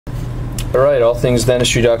All right,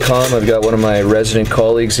 allthingsdentistry.com. I've got one of my resident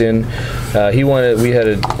colleagues in. We've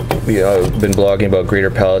been blogging about Greater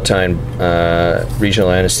Palatine regional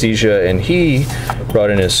anesthesia, and he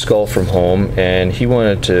brought in his skull from home, and he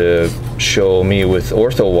wanted to show me with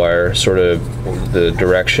ortho wire sort of the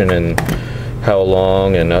direction and how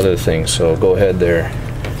long and other things. So go ahead there.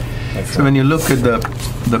 So when you look at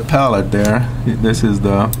the palate there, this is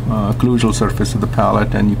the occlusal surface of the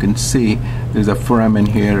palate, and you can see there's a foramen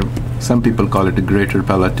here. Some people call it a greater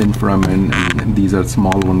palatine foramen, and these are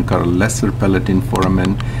small one called lesser palatine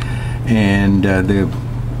foramen. And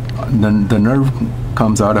the nerve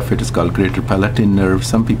comes out of it is called greater palatine nerve.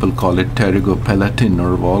 Some people call it pterygopalatine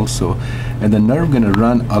nerve also. And the nerve going to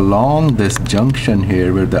run along this junction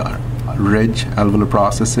here where the ridge alveolar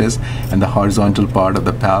process is and the horizontal part of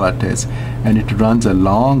the palate is, and it runs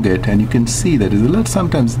along it, and you can see that it's a little,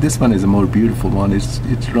 sometimes this one is a more beautiful one.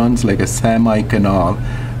 It runs like a semi-canal.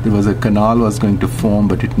 There was a canal was going to form,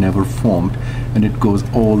 but it never formed, and it goes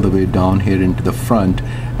all the way down here into the front,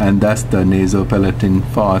 and that's the nasopalatine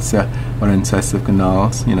fossa or incisive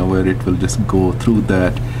canals, where it will just go through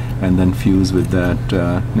that and then fuse with that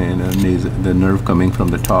the nerve coming from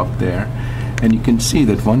the top there. And you can see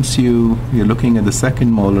that once you're looking at the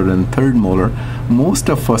second molar and third molar, most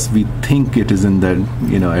of us, we think it is in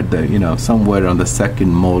the somewhere on the second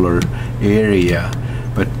molar area.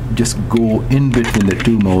 But just go in between the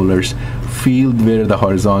two molars, feel where the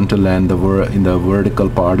horizontal and in the vertical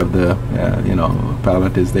part of the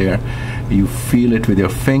palate is there. You feel it with your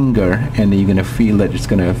finger, and you're gonna feel that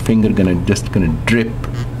finger gonna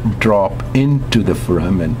drop into the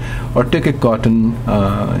foramen. Or take a cotton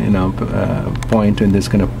point and just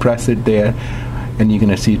gonna press it there, and you're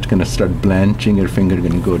gonna see it's gonna start blanching. Your finger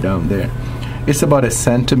gonna go down there. It's about 1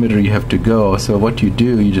 centimeter you have to go. So what you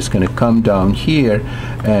do, you're just going to come down here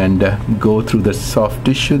and go through the soft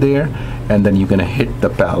tissue there, and then you're going to hit the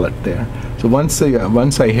palate there. So once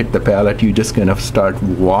I hit the palate, you're just going to start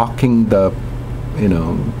walking the,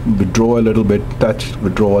 withdraw a little bit, touch,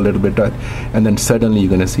 withdraw a little bit, touch, and then suddenly you're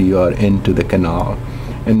going to see you are into the canal.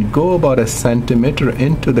 And go about 1 centimeter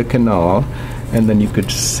into the canal, and then you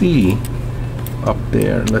could see up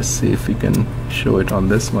there, let's see if we can show it on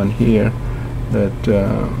this one here, that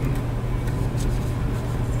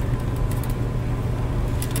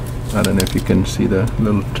I don't know if you can see the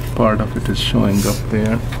little part of it is showing up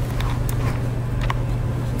there.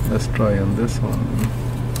 Let's try on this one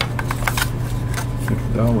if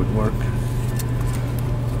that would work.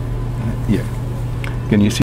 Yeah, can you see